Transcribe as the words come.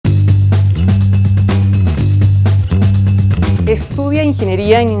Estudia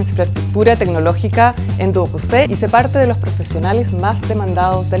Ingeniería en Infraestructura Tecnológica en Duoc UC y sé parte de los profesionales más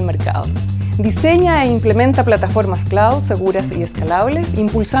demandados del mercado. Diseña e implementa plataformas cloud seguras y escalables,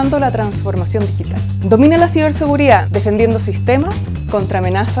 impulsando la transformación digital. Domina la ciberseguridad, defendiendo sistemas contra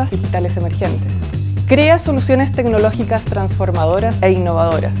amenazas digitales emergentes. Crea soluciones tecnológicas transformadoras e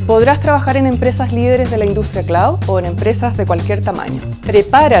innovadoras. Podrás trabajar en empresas líderes de la industria cloud o en empresas de cualquier tamaño.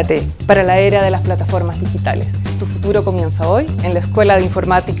 Prepárate para la era de las plataformas digitales. Tu futuro comienza hoy en la Escuela de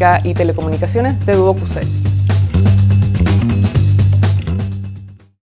Informática y Telecomunicaciones de Duoc UC.